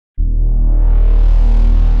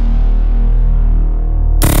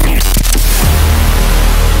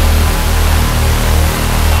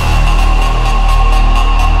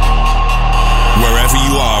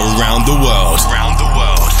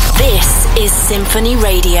SINPHONY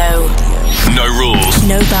Radio. No rules.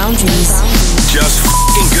 No boundaries. Just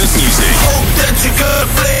f***ing good music. Hope that you could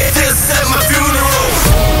play this at my funeral.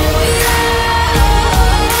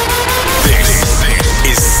 This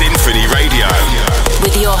is SINPHONY Radio.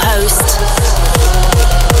 With your host,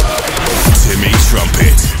 Timmy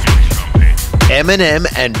Trumpet. Eminem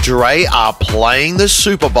and Dre are playing the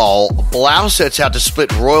Super Bowl. Blau sets out to split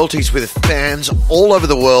royalties with fans all over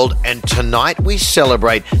the world, and tonight we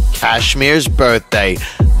celebrate Kashmir's birthday.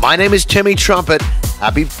 My name is Timmy Trumpet.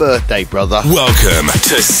 Happy birthday, brother. Welcome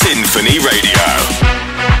to SINPHONY Radio.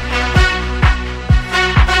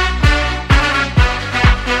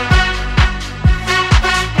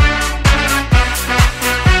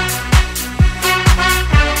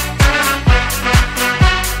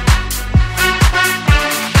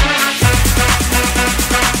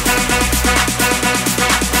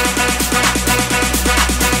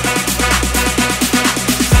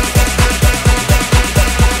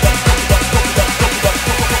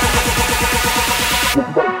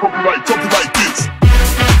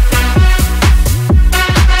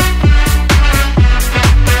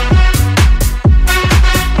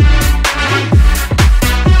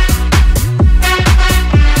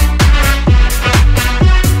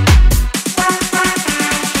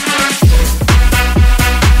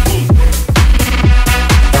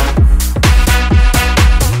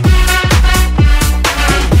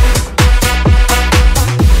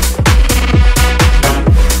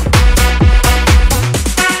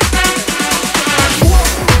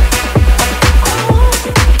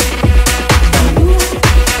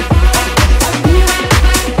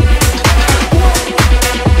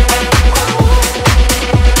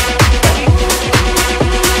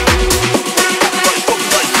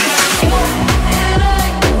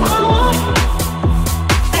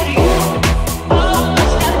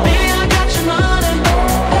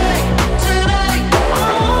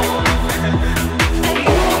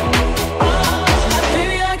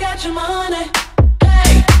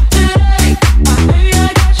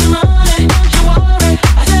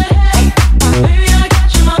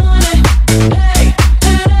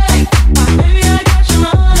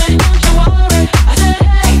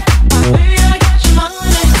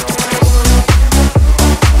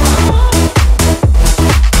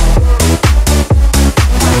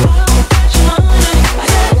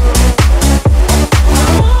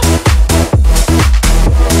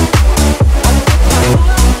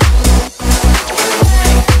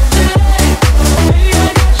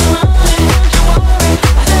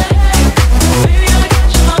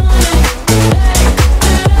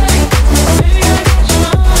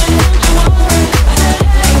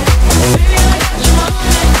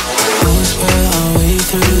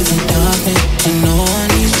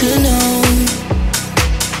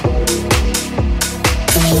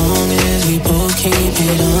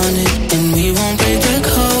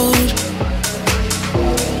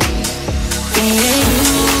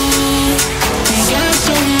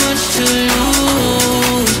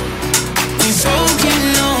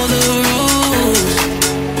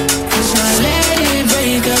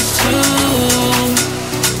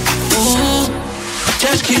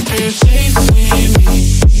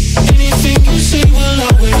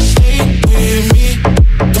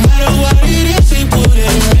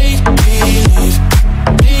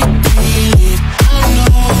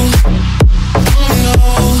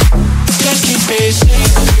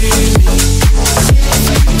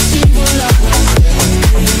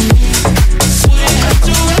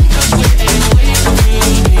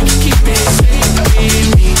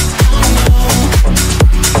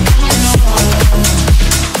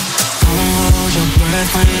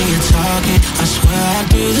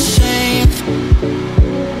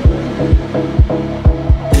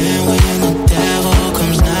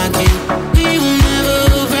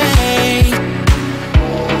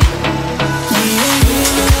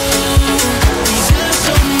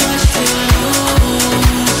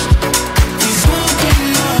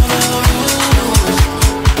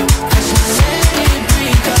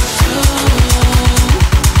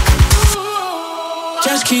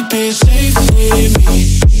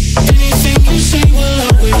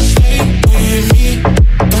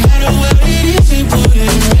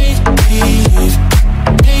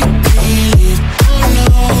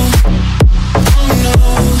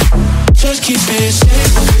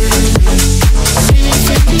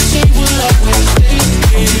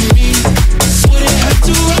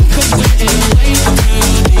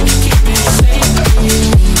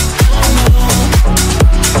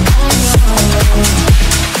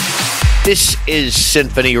 This is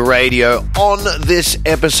SINPHONY Radio. On this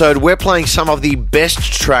episode, we're playing some of the best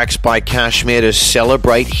tracks by Kashmir to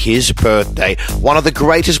celebrate his birthday. One of the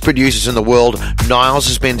greatest producers in the world, Niles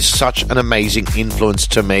has been such an amazing influence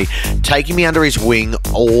to me, taking me under his wing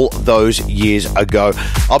all those years ago.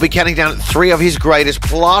 I'll be counting down 3 of his greatest,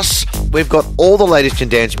 plus we've got all the latest in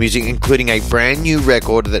dance music, including a brand new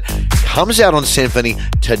record that comes out on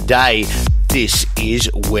SINPHONY today. This is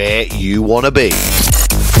where you want to be.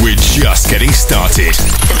 We're just getting started.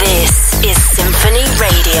 This is SINPHONY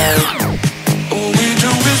Radio. All we do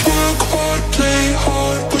is work hard, play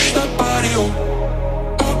hard, push that body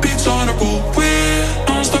up. Heartbeats on a roll, we're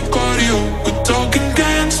non-stop cardio. We're talking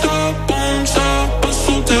gangsta, bones up,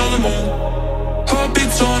 hustle till the moon.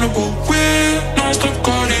 Heartbeats on a roll, we're non-stop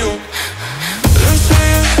cardio. Let's say,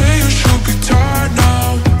 hey, you should be tired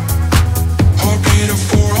now. Heartbeat at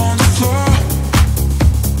 4 on the floor.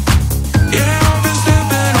 Yeah, I've been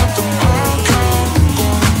stepping up the mile count,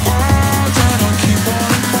 going wild, and I keep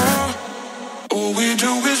wanting more. All we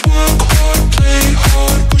do is work hard, play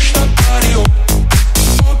hard, push that body up.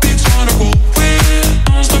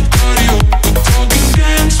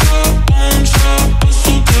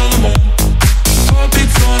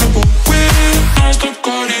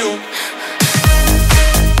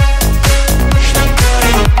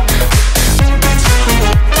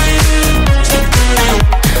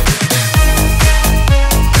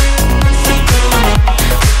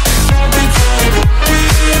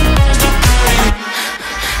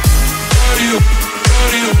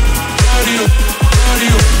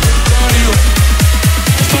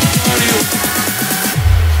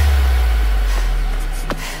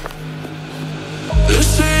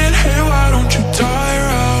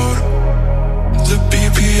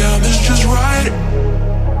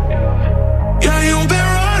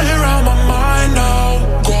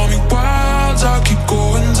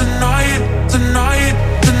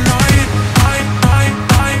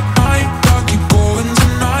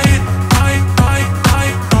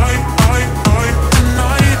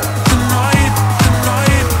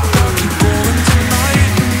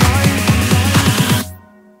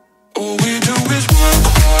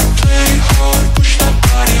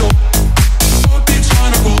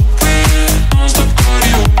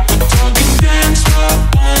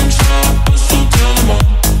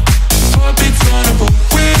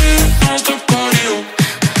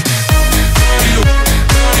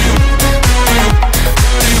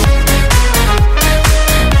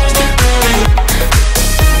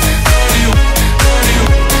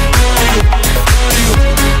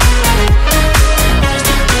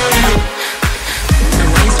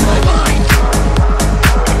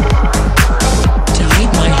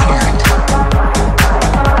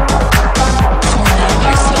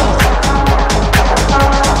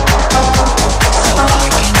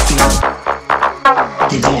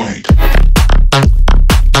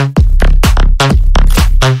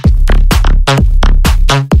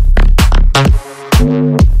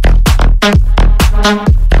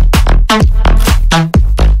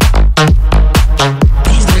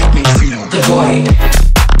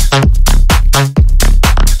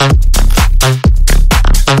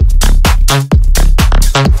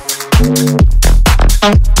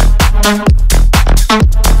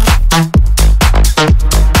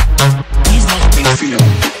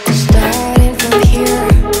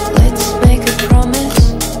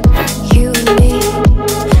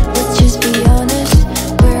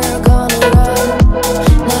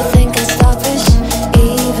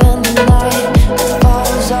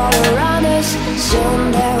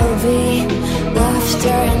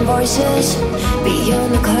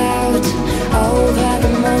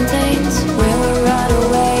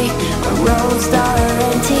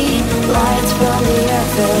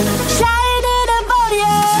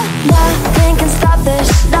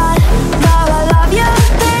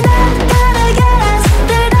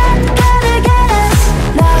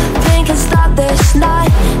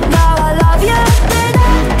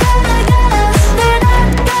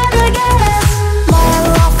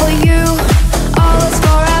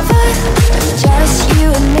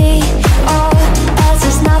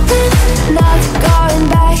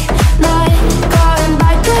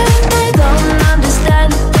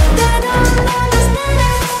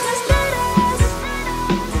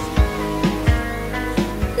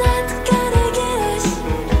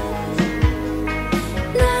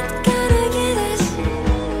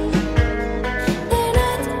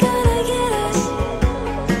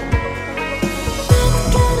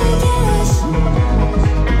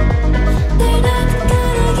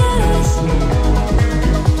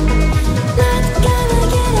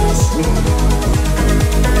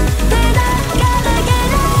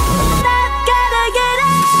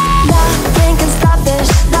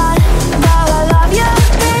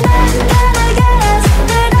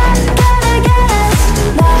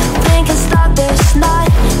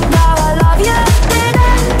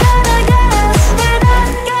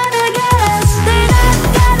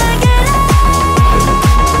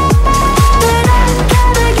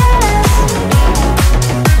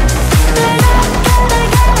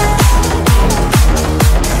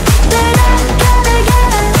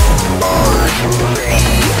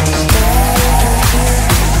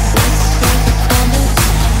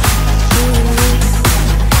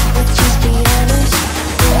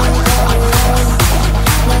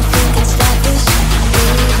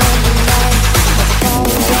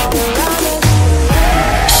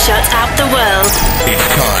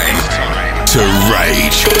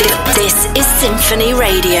 stage. This is Symphony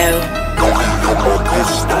Radio.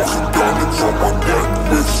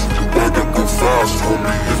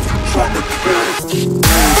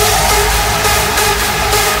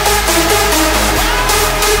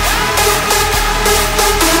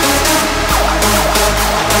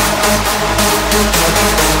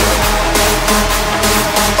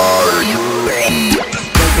 Are you ready?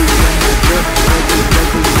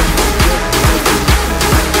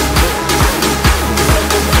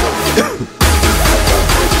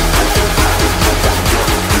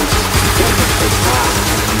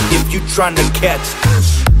 If you tryna catch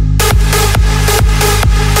this.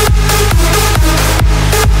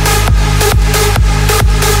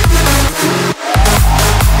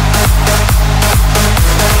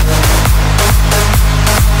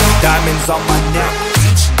 Diamonds on my neck.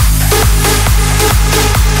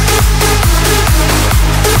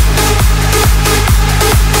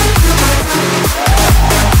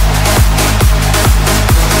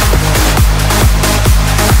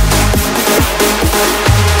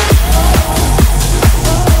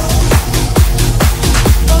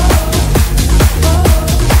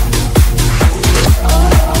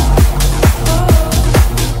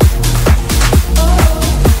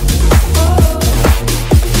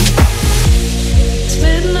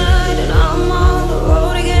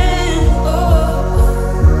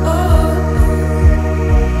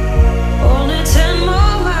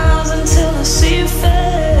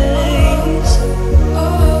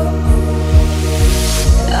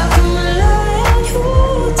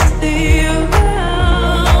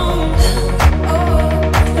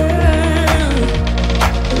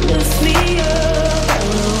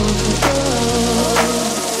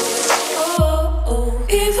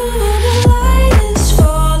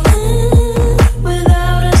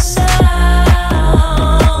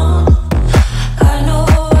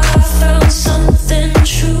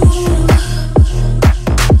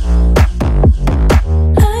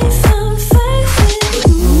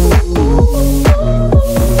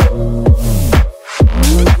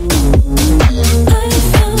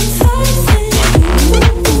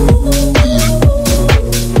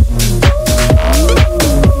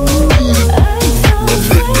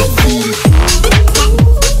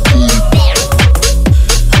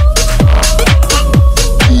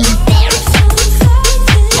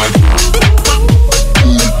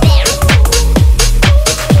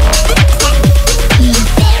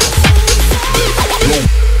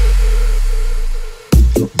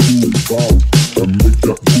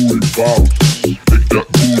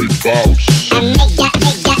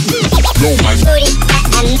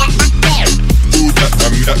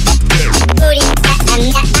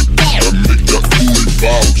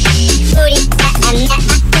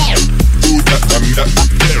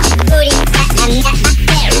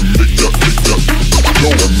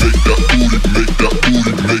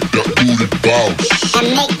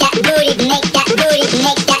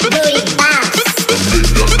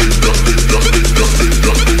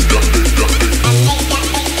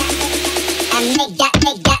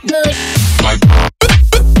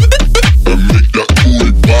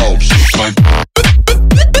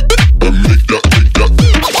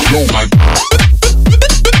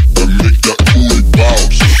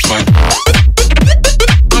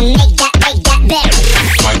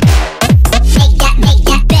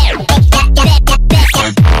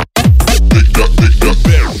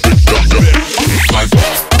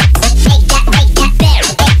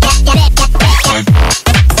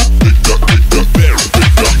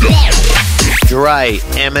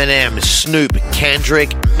 Eminem, Snoop,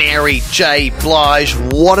 Kendrick, Mary J. Blige.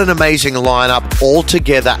 What an amazing lineup all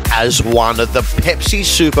together as one. The Pepsi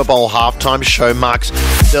Super Bowl halftime show marks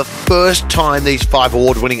the first time these 5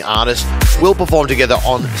 award-winning artists will perform together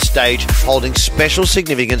on stage, holding special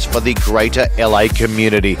significance for the greater LA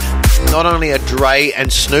community. Not only are Dre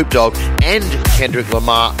and Snoop Dogg and Kendrick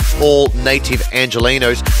Lamar all native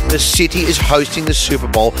Angelenos, the city is hosting the Super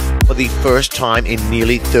Bowl for the first time in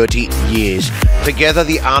nearly 30 years. Together,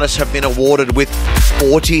 the artists have been awarded with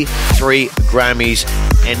 43 Grammys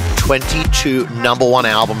and 22 number 1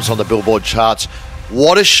 albums on the Billboard charts.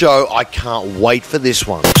 What a show. I can't wait for this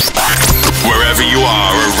one. Wherever you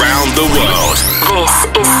are around the world, This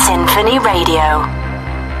is Symphony Radio.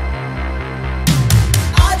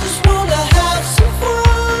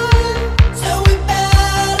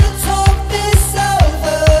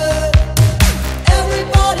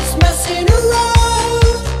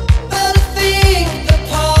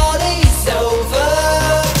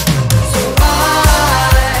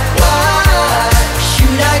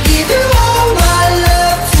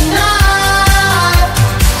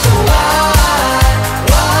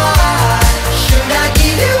 Should I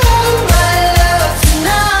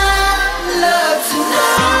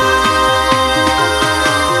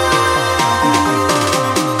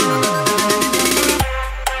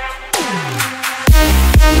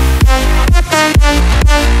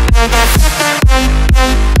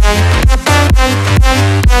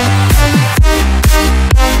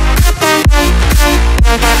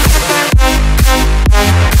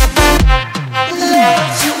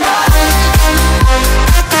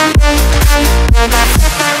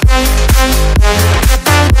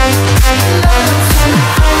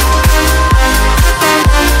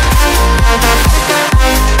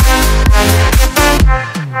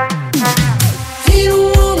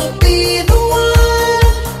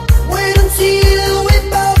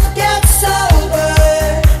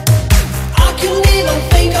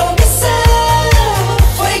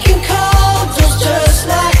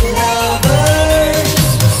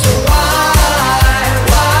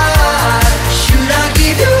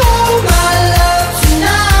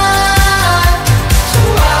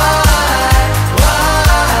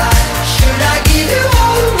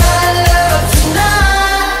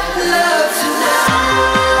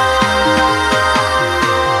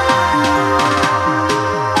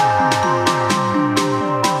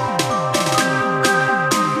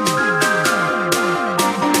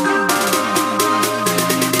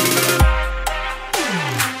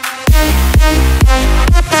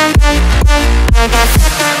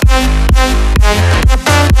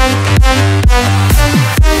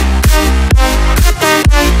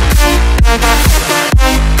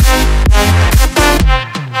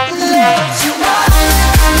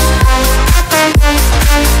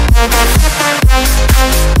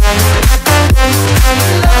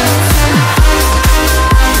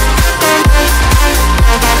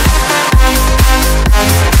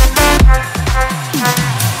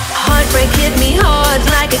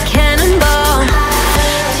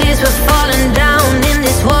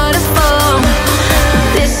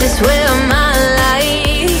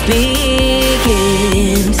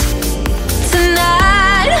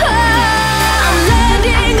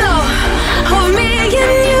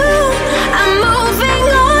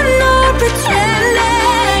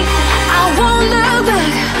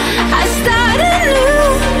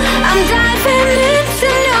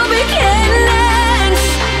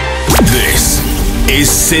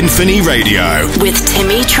SINPHONY Radio with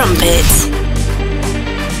Timmy Trumpet.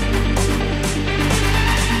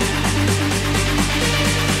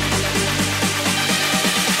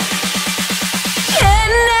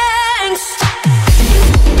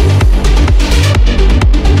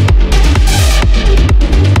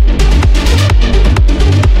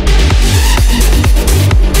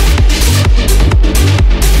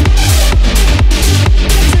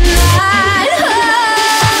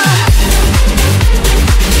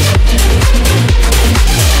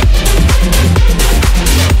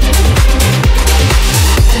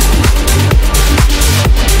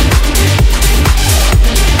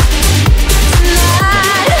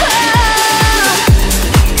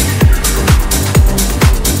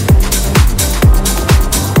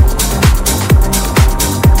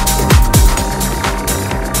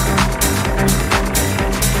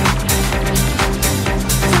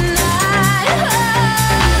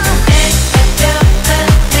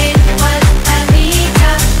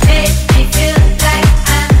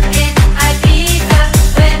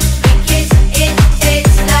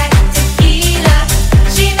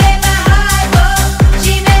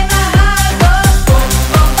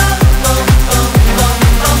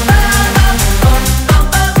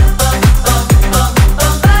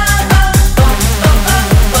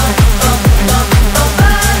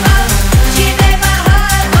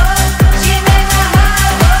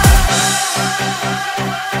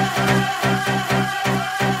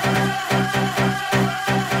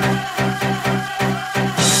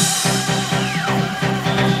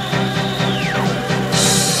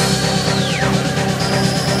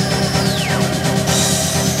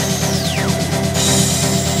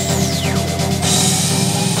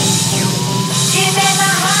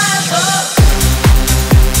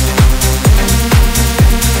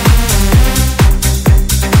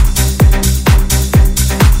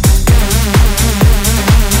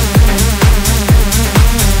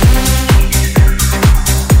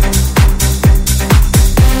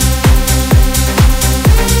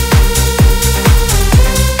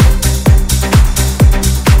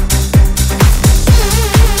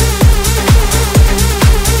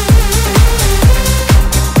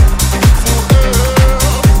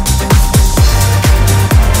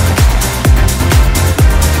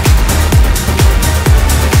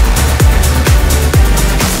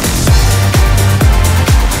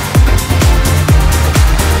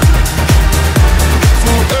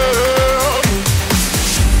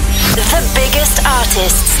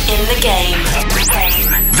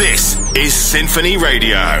 SINPHONY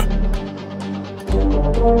Radio.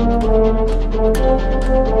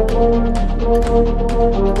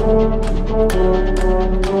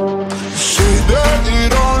 Say that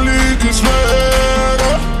it only gets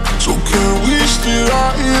better, so can we stay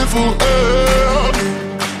out here forever?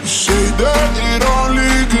 Say that it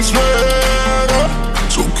only gets better,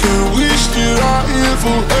 so can we stay out here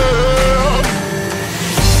forever?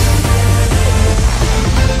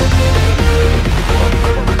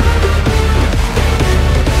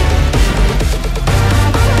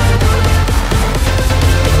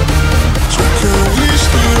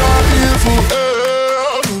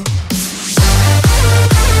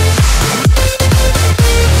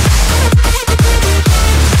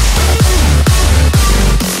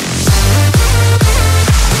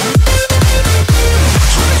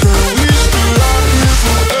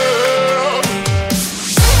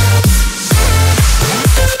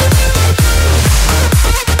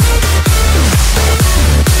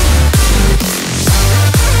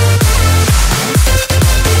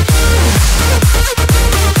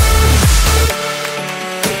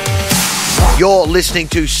 You're listening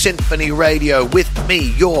to SINPHONY Radio with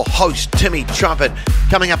me, your host, Timmy Trumpet.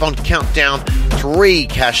 Coming up on Countdown, 3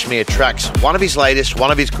 Kashmir tracks, one of his latest,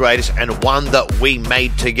 one of his greatest, and one that we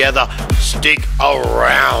made together. Stick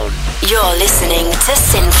around. You're listening to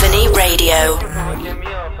SINPHONY Radio.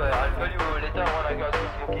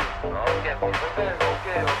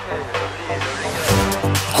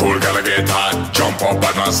 Cool, gotta get hot. Jump up,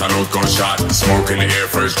 bad man, salute, gunshot. Smoke in the air,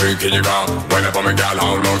 first drink in your mouth. Wind up on me, gal,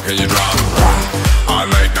 how low can you drop? All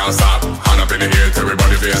night, now stop. Hand up in the air, till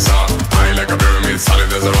everybody face up. High like a pyramid, solid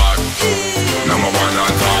as a rock. Number 1 on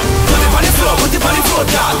top. Put it on the floor,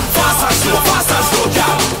 gal. Fast and slow,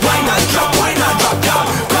 gal. Why not drop, gal.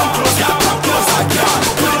 Come close, gal, gal.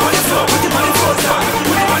 Put it on the floor, gal. Put it on the floor, gal.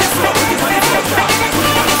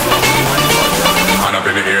 Hand up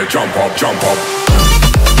in the air, jump up.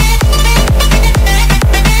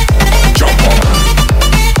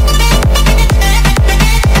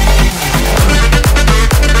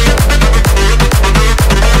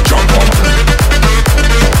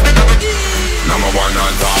 Number 1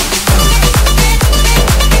 on top.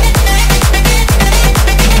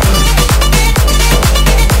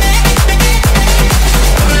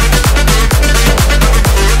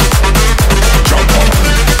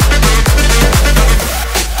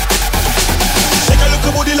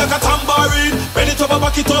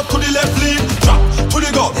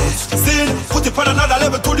 it on another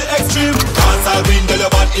level to the extreme. Dance all green, tell your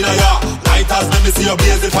bad in a ya. Lighters, let me see you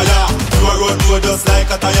blaze the fire. You a road road just like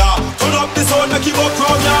a tire. Turn up the sound, make it go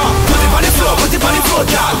crowd ya. Put it on the floor,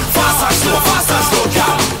 girl. Fast and slow,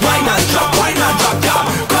 girl. Wine and drop, girl.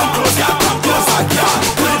 Come close, girl, girl.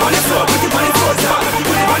 Put it on the floor, girl.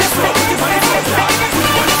 Put it on the floor, girl.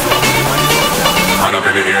 Hand up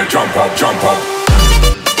in the air, jump up. Jump up.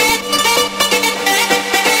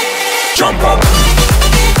 Jump up.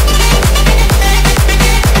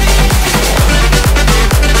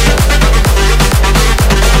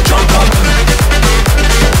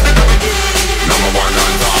 Number one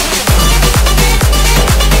on top.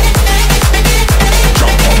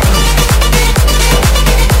 Jump up.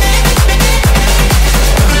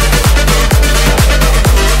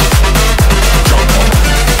 Jump up.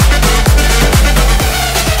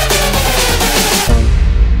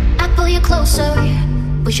 I pull you closer,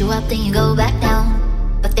 push you up, then you go back down.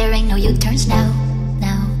 But there ain't no U-turns now.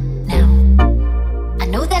 I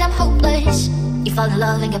know that I'm hopeless. You fall in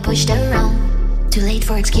love and get pushed around. Too late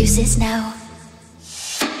for excuses now.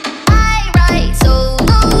 I ride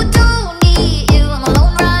solo, don't need you. I'm a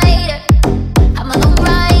lone rider.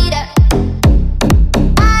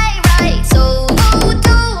 I ride solo,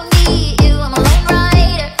 don't need you. I'm a lone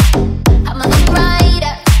rider.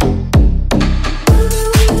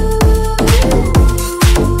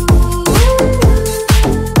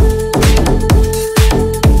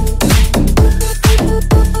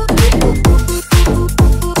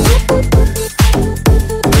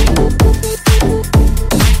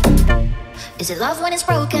 Is it love when it's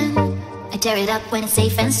broken? I tear it up when it's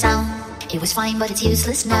safe and sound. It was fine, but it's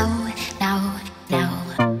useless now.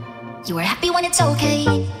 You were happy when it's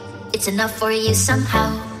okay. It's enough for you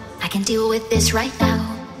somehow. I can deal with this right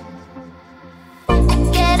now. I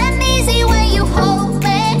get uneasy when you hold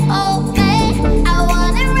me. I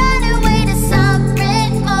wanna run away to some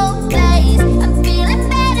remote place. I'm feeling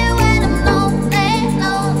better when I'm lonely.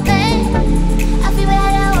 I feel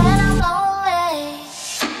better when I'm lonely.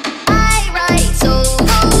 I ride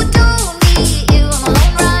solo, don't need you. I'm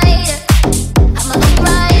a lone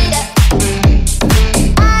rider.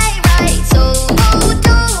 I ride solo,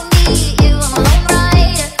 don't need you. I'm a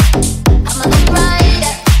lone rider.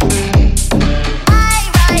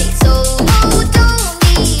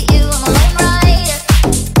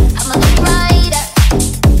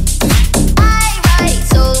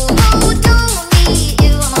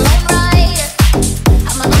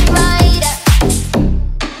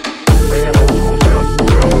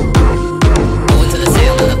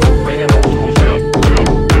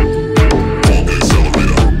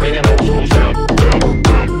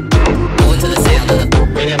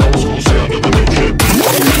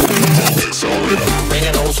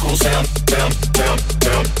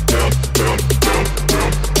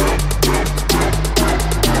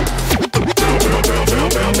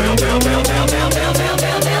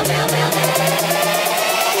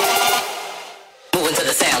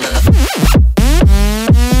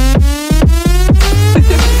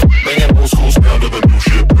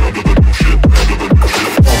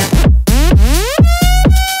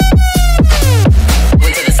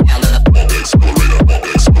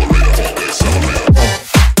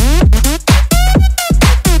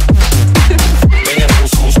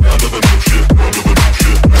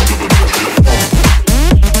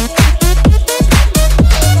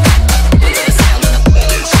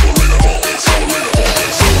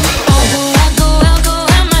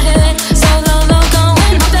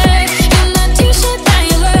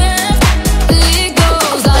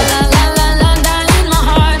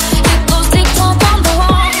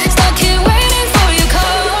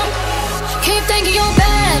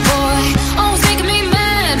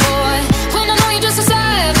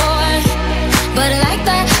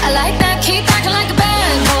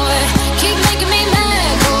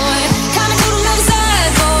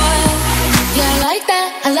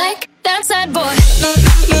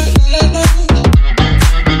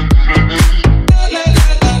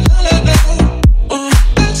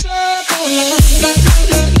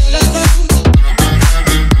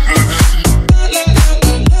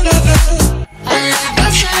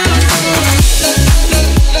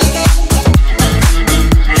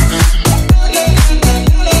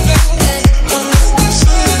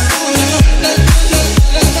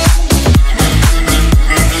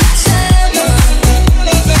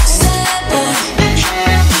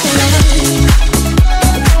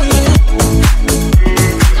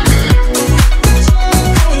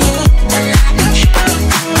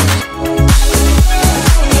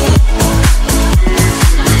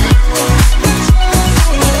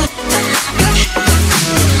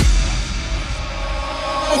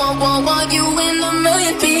 you in a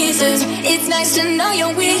million pieces. It's nice to know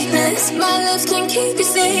your weakness. My lips can keep your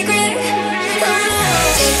secret.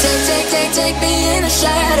 Take me in the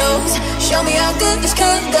shadows. Show me how good this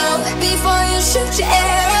could go before you shoot your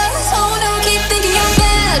arrows. Oh, don't keep thinking you're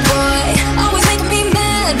bad, boy. Always making me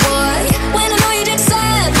mad, boy. When I know you did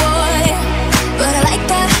sad, boy. But I like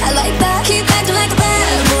that. Keep acting like a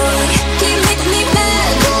bad boy. Keep making me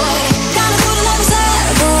mad, boy. Gotta put a lot of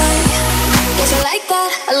sad, boy. Guess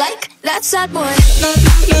I like that sad boy.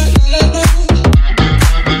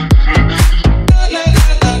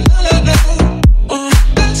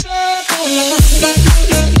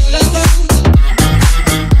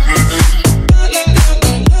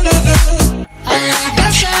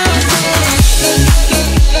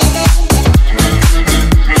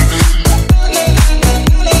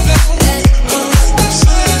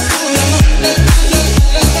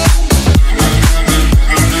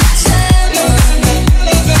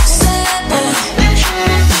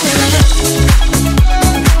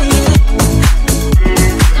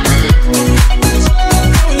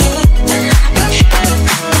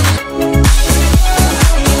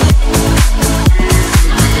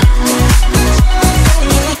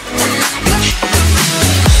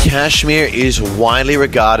 Kashmir is widely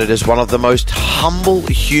regarded as one of the most humble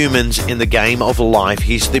humans in the game of life.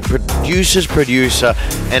 He's the producer's producer,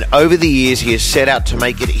 and over the years he has set out to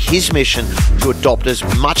make it his mission to adopt as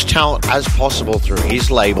much talent as possible through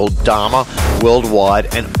his label Dharma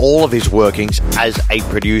Worldwide and all of his workings as a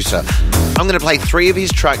producer. I'm going to play 3 of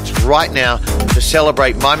his tracks right now to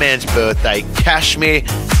celebrate my man's birthday. Kashmir,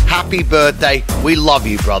 happy birthday. We love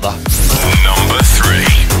you, brother. Number 3.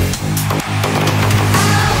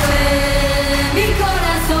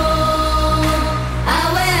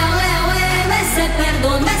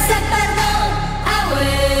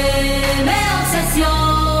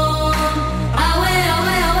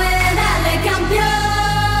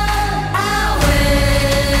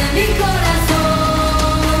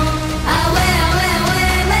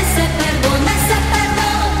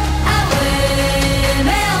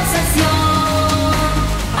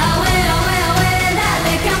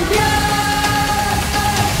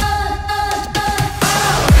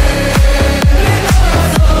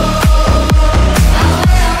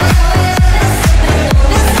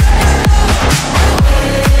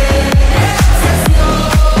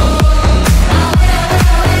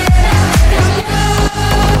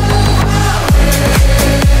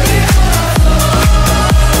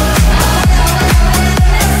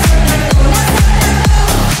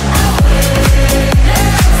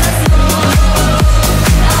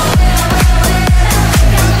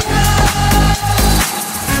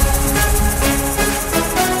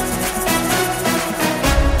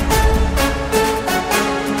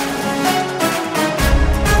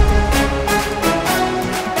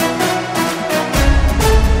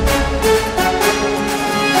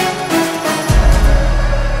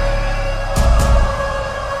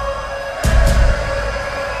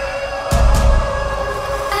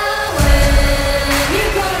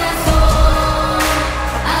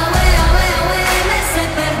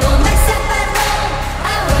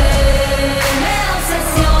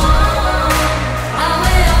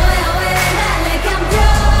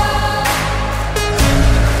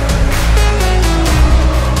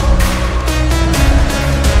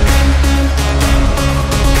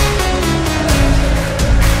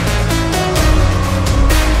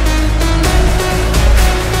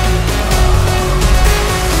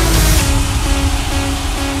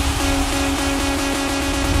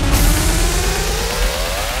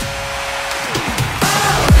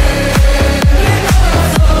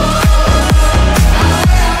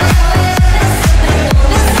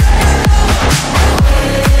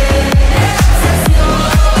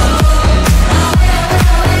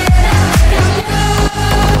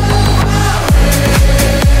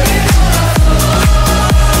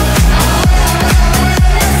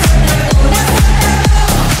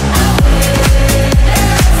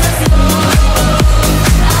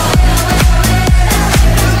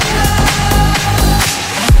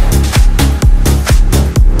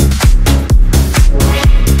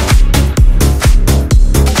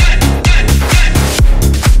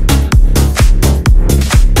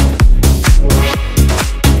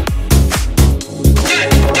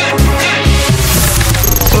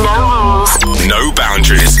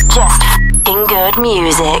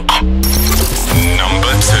 Music.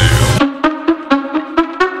 Number 2.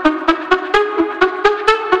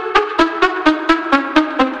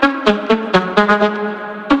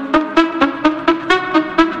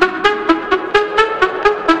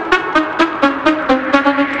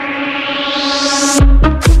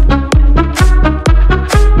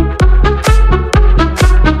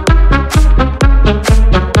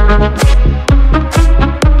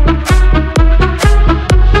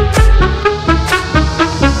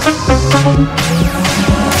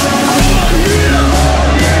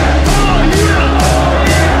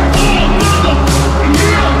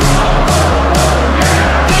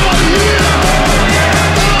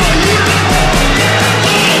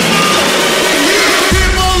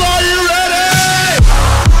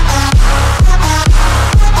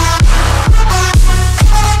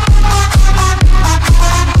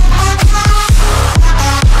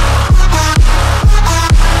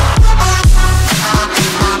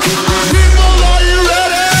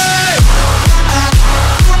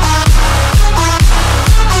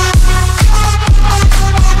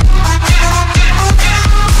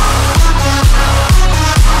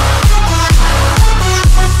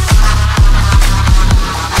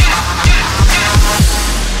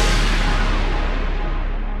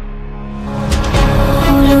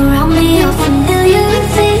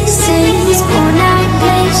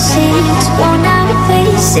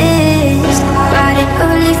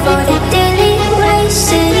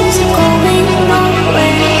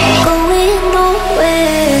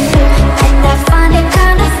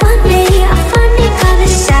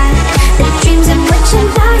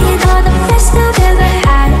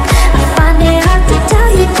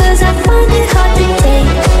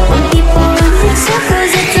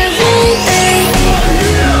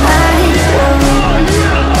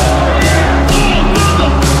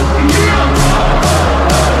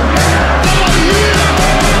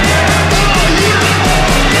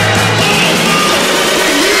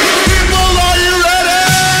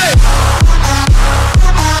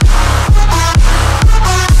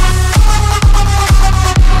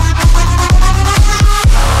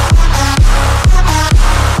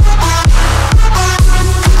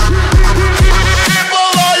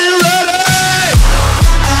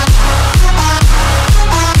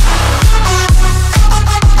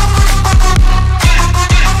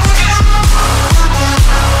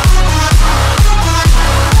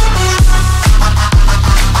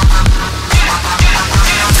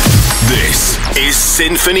 is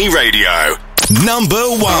SINPHONY Radio. Number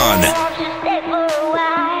 1.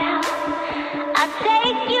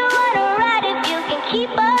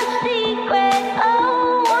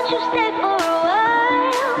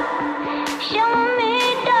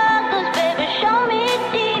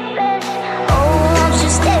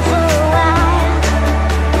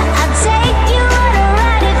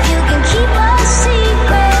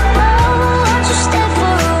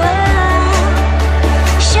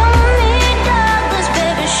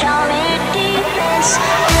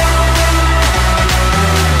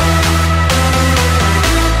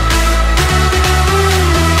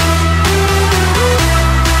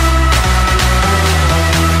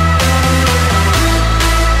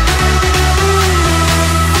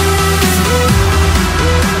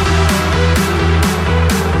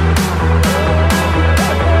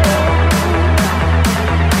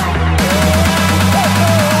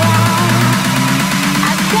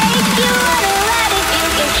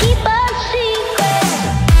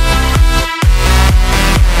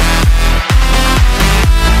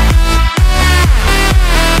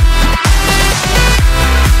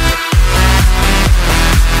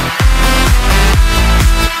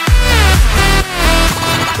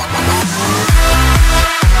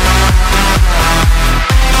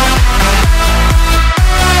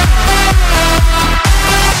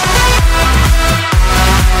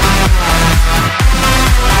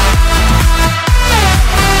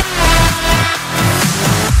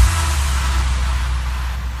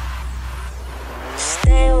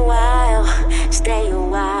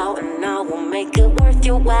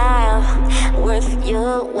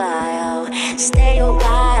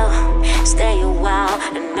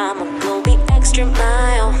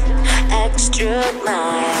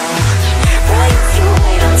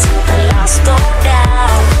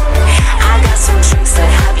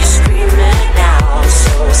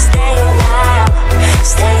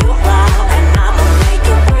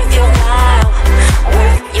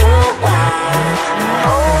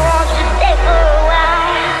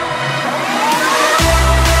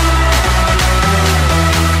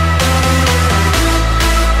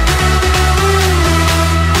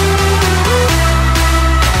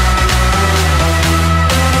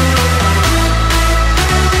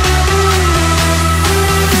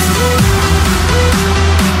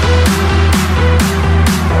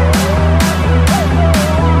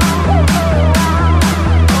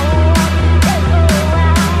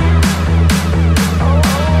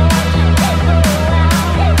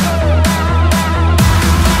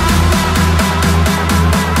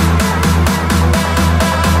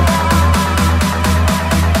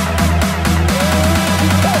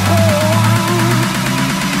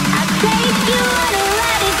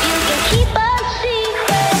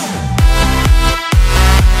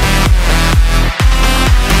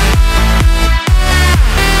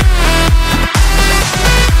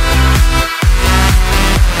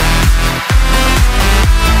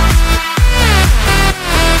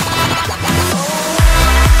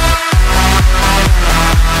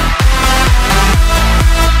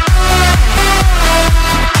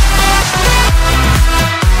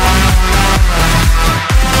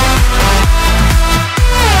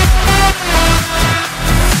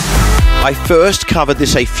 I first covered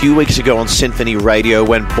this a few weeks ago on SINPHONY Radio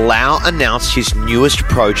when Blau announced his newest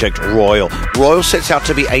project, Royal. Royal sets out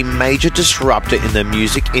to be a major disruptor in the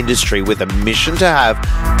music industry with a mission to have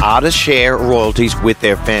artists share royalties with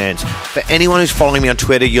their fans. For anyone who's following me on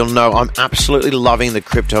Twitter, you'll know I'm absolutely loving the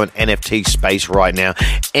crypto and NFT space right now.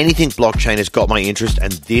 Anything blockchain has got my interest,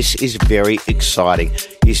 and this is very exciting.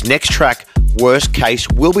 His next track, Worst Case,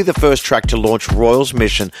 will be the first track to launch Royal's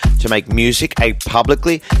mission to make music a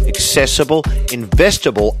publicly accessible,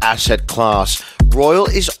 investable asset class. Royal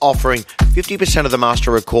is offering 50% of the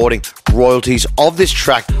master recording royalties of this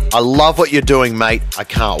track. I love what you're doing, mate. I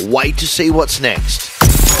can't wait to see what's next.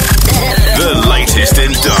 The latest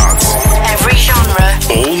in dance. Every genre.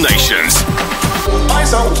 All nations. My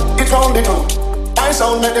sound, it's round the town. My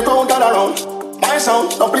sound, let the crowd gather around. My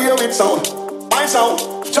sound, don't play with sound. My sound,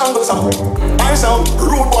 jungle sound. My sound,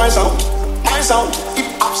 rude boy sound. My sound, hip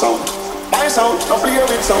hop sound. My sound, don't play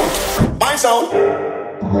with sound. My sound.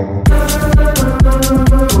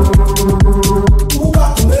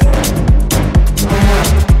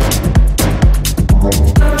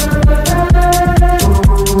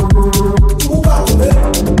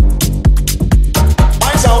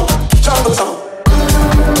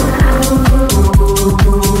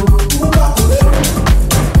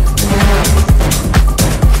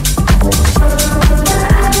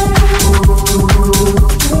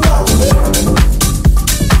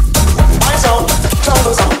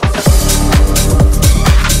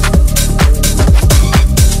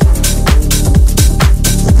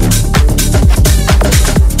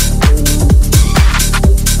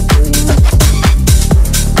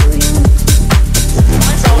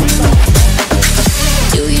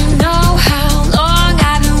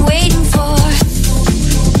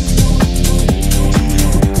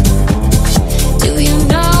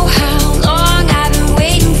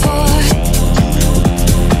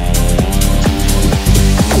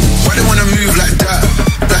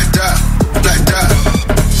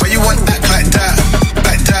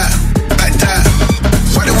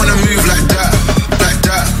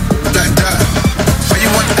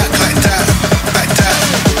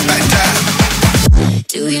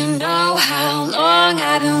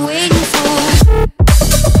 I've been waiting for.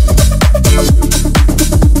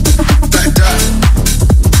 Like that.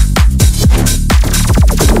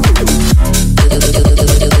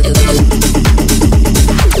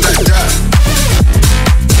 Like that.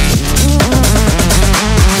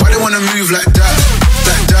 Why they wanna move like that?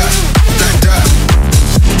 Like that, like that.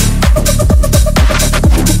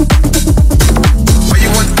 Why you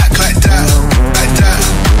want to act like that? Like that,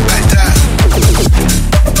 like that. Like that.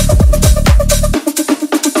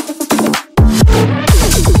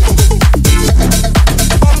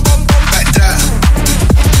 Like that.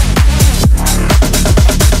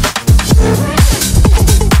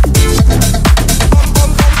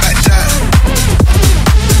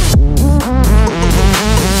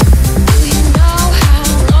 Do you know how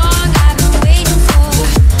long I've been waiting for?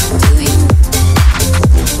 Do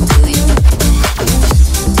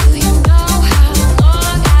you know how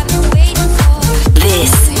long I've been waiting for?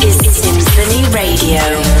 This is Symphony Radio.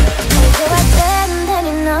 So I said, and then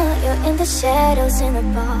you know you're in the shadows in the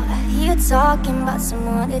bar. I hear you talking about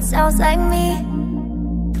someone, it sounds like me.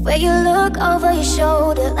 The way you look over your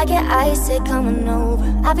shoulder, like your eyes say coming over.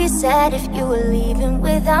 I'd be sad if you were leaving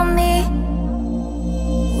without me.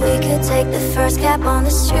 We could take the first cab on the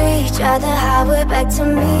street, drive the highway back to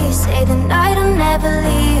me. Say the night I'll never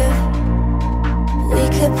leave. We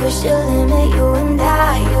could push the limit, you and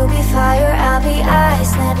I. You'll be fire, I'll be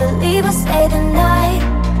ice. Never leave or stay the night.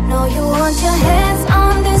 Know you want your hands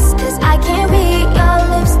on this, cause I can't read your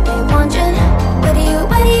lips. They wondering, where do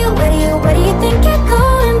you think you're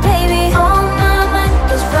going, baby? Oh, my mind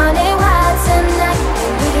is running wild tonight.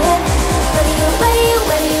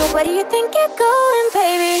 Where do you think you're going,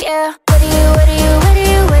 baby? Yeah. Where do you think you're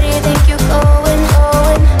going? Where do you think you're going,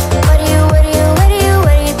 baby? Where do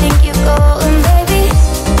you think you're going? Where do you think you're going, baby?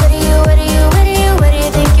 Where do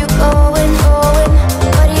you think you're going, baby?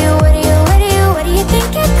 Where do you think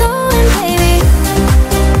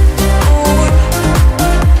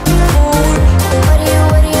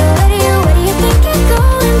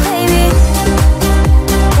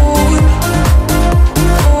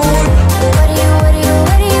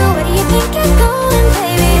you're going,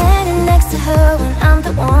 baby? Standing next to her when I'm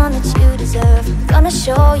the one that you deserve. I'm gonna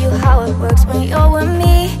show you how it works when you're with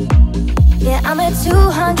me. Yeah, I'm at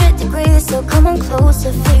 200 degrees, so come on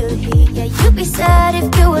closer, feel the heat. Yeah, you'd be sad if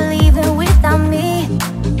you were leaving without me.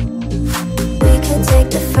 We could take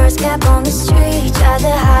the first cab on the street, drive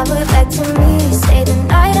the highway back to me. Say the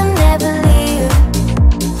night I'll never leave.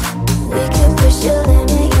 We could push the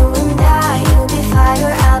limit, you and I. You'll be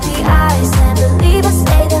fire, I'll be ice. Never leave or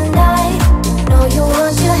stay the night. Know you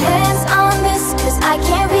want your hands on this, cause I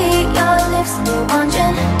can't read your lips. They're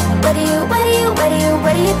wondering,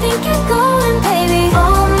 where do you think you're going, baby?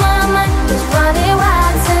 Oh, my mind is running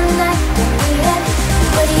wild tonight.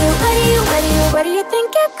 Where do you think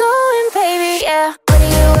you're going, baby? Yeah. Where do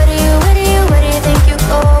you think you're going? Where do you think you're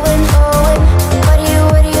going, baby? Where do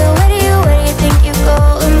you think you're going? Where do you think you're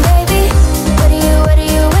going, baby? Where do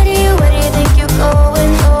you think you're going,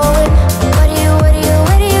 baby?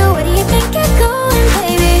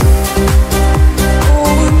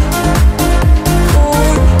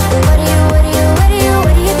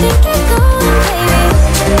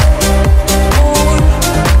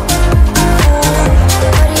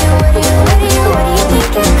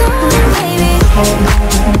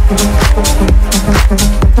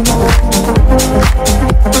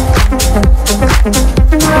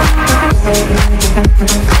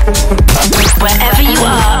 Wherever you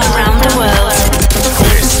are around the world.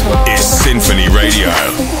 This is Symphony Radio.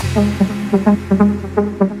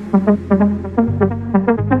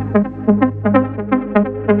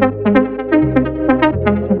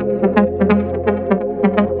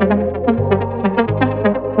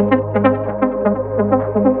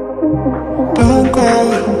 Don't go,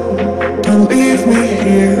 don't leave me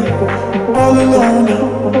here all alone.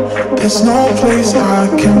 There's no place I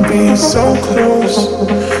can be so close,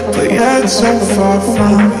 but yet so far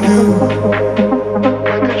from you.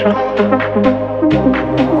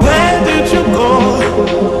 Where did you go?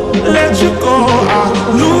 Let you go, I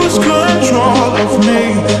lose control of me.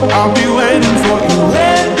 I'll be waiting for you.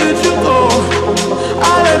 Where did you go? I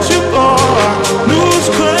let you go, I lose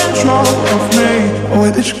control of me.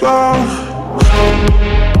 Where did you go?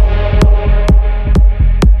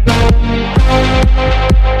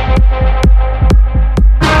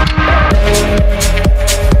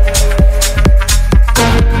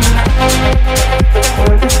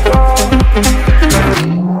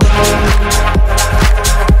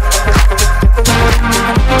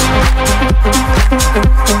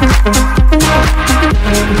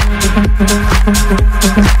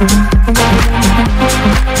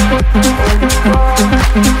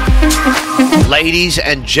 Ladies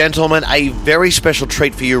and gentlemen, a very special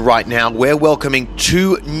treat for you right now. We're welcoming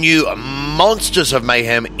two new monsters of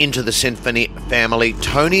mayhem into the SINPHONY family,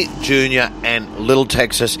 Tony Jr. and Little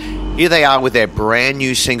Texas. Here they are with their brand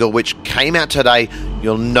new single, which came out today.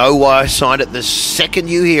 You'll know why I signed it the second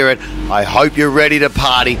you hear it. I hope you're ready to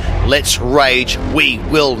party. Let's rage. We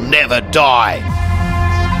will never die.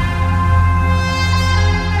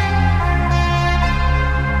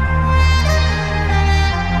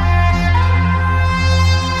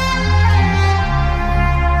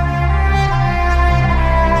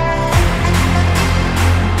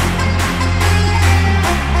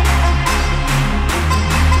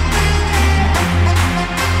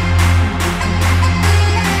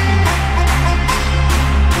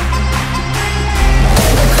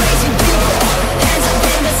 Crazy people, hands up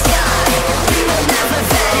in the sky.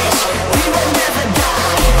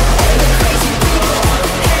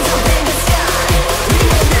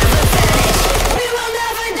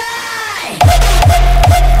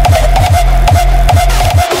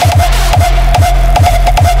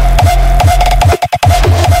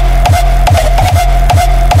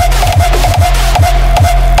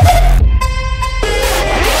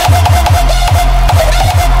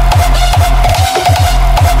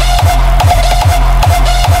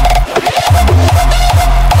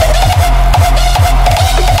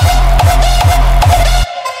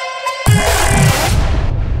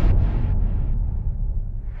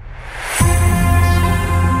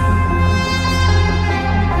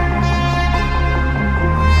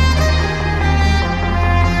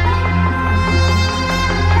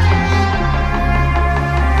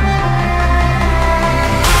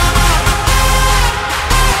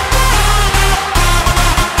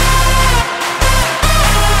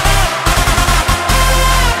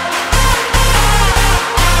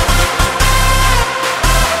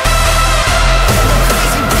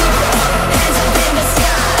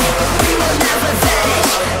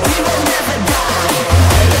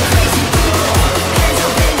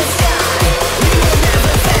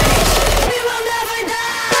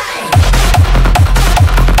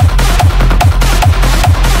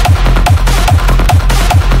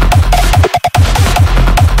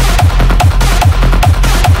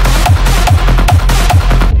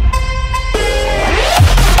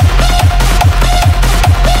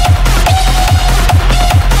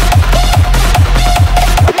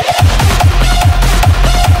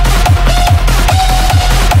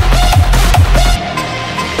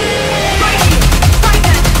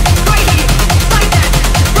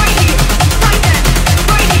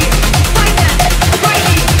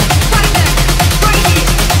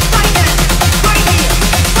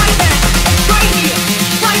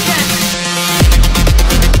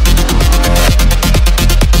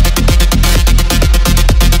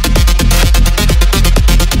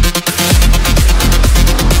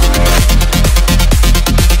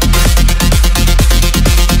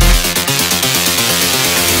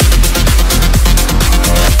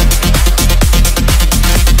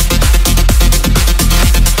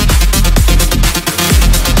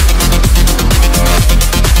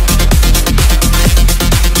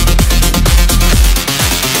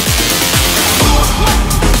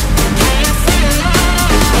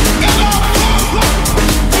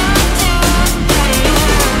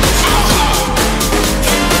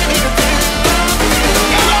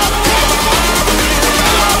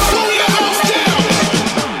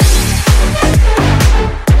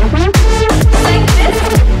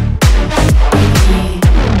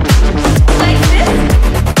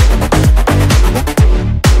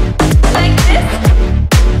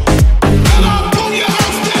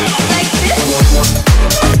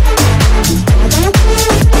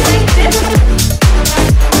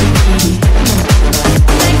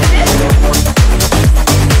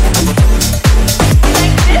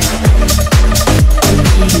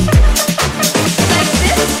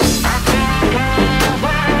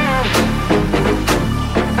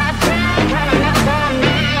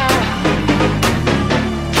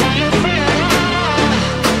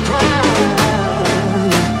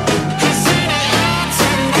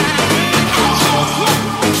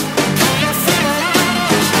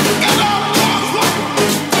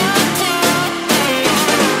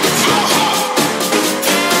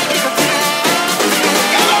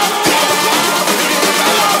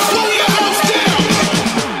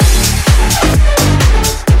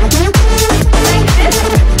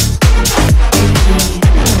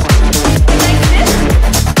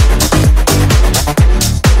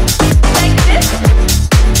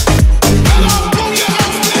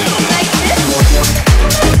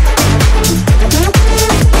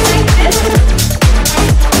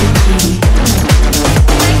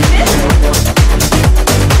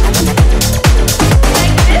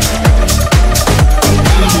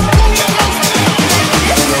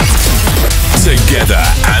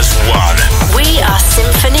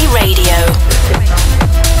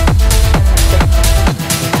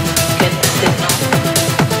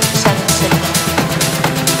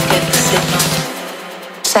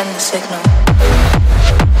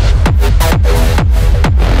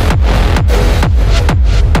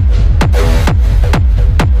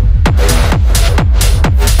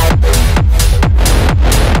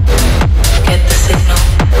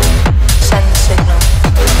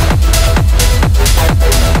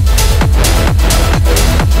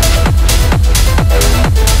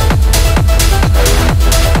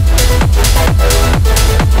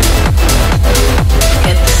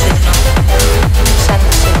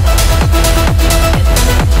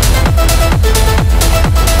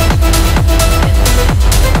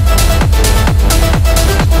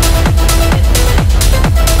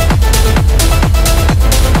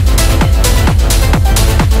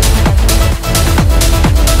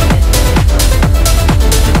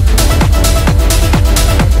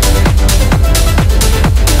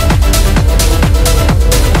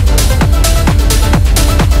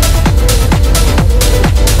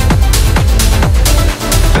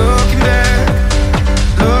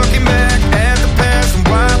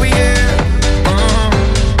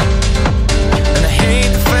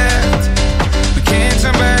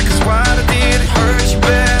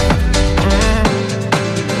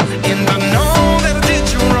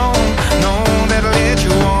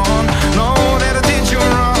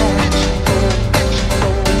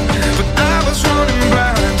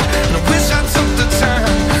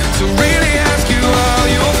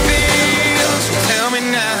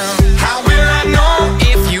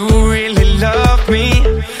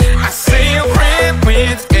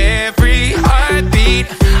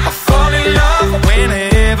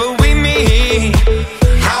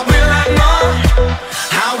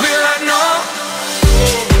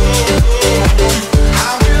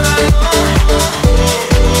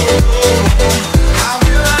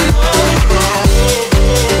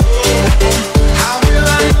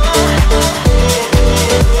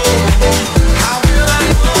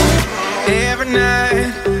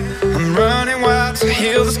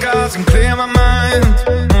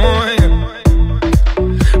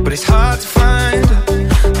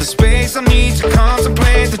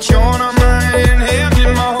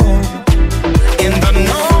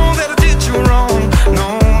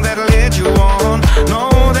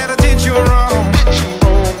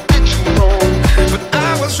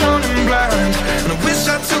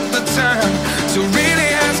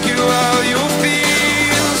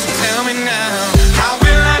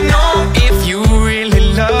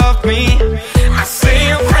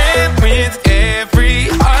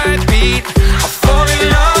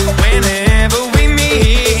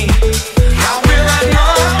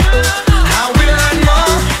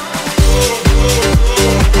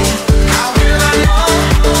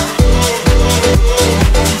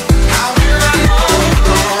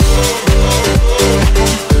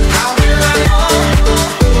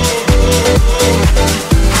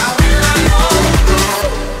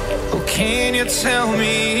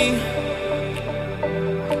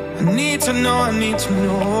 I need to know, I need to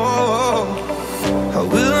know. How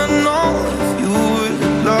will I know if you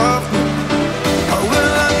really love me? How will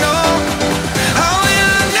I know? How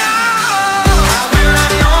will I know? How will I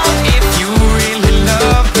know if you really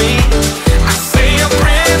love me? I say a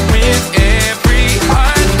prayer with every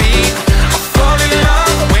heartbeat. I fall in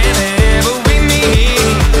love whenever we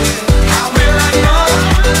meet. How will I know?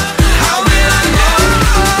 How will I know?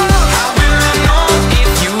 How will I know if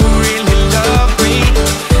you really love me?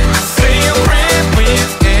 I say a prayer with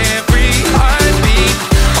every heartbeat.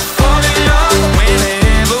 I fall in love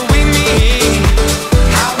whenever we meet.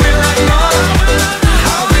 How will I know?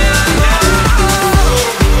 How will I know?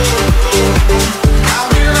 How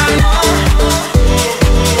will I know? How will I know?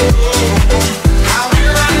 How will I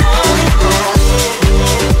know?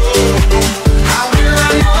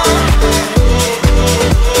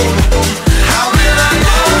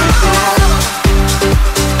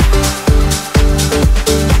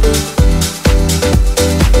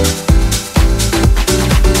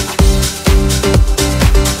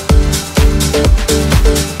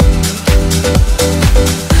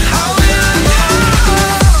 How will I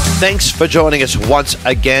know? Thanks for joining us once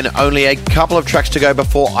again. Only a couple of tracks to go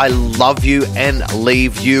before I love you and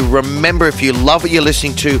leave you. Remember, if you love what you're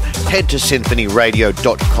listening to, head to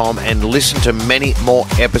SINPHONYRadio.com and listen to many more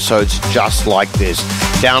episodes just like this.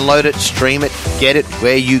 Download it, stream it, get it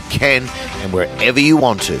where you can and wherever you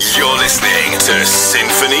want to. You're listening to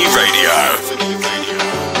Symphony Radio.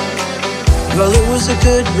 Well, it was a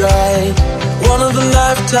good ride, one of a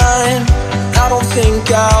lifetime. I don't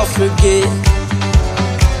think I'll forget.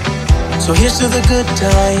 So here's to the good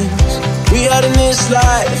times we had in this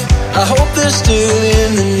life. I hope they're still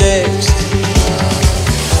in the next.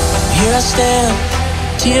 Here I stand,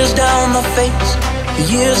 tears down my face. The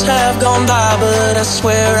years have gone by, but I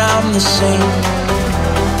swear I'm the same.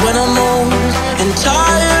 When I'm old and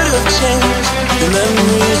tired of change, the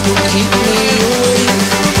memories will keep me awake.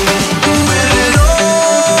 When it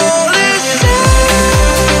all is said,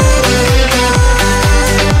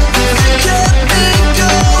 kept me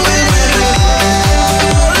going. When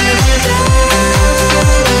all is said,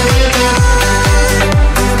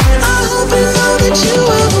 I hope you know that you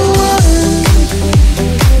are the one.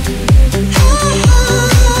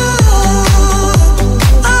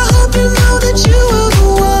 I hope you know that you are the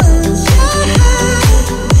one.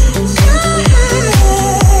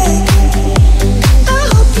 I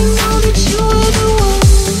hope you know that you are the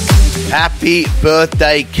one. Happy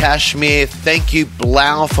birthday, Kashmir. Thank you,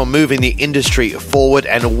 Blau, for moving the industry forward.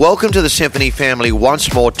 And welcome to the Symphony family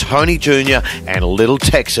once more, Tony Jr. and Little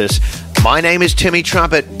Texas. My name is Timmy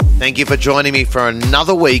Trumpet. Thank you for joining me for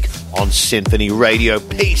another week on Symphony Radio.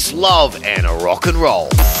 Peace, love, and rock and roll.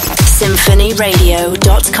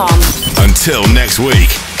 SymphonyRadio.com. Until next week.